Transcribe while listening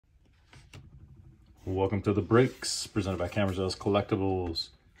Welcome to the breaks, presented by Kammerzell's Collectibles.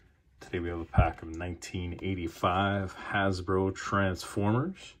 Today we have a pack of 1985 Hasbro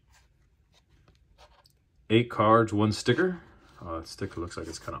Transformers. 8 cards, 1 sticker. Oh, that sticker looks like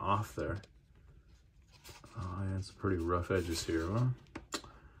it's kind of off there. Oh, yeah, it's pretty rough edges here, huh?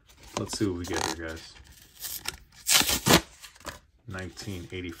 Let's see what we get here, guys.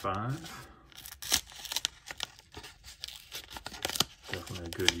 1985. Definitely a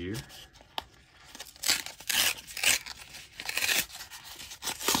good year.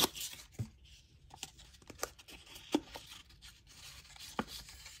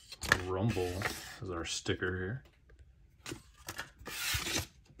 Rumble is our sticker here.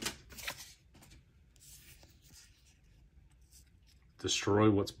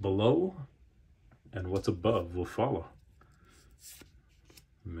 Destroy what's below and what's above will follow.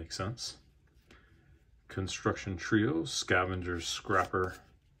 Makes sense. Construction Trio, Scavenger, Scrapper,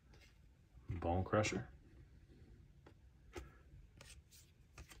 Bone Crusher.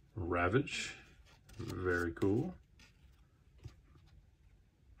 Ravage, very cool.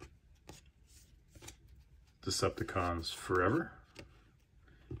 Decepticons Forever.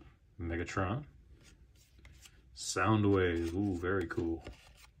 Megatron. Soundwave, ooh, very cool.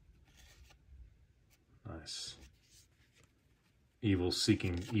 Nice. Evil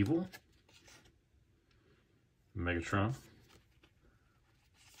Seeking Evil. Megatron.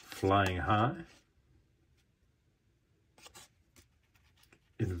 Flying High.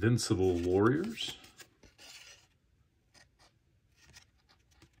 Invincible Warriors.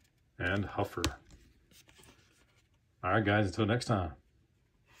 And Huffer. All right, guys, until next time,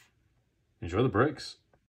 enjoy the breaks.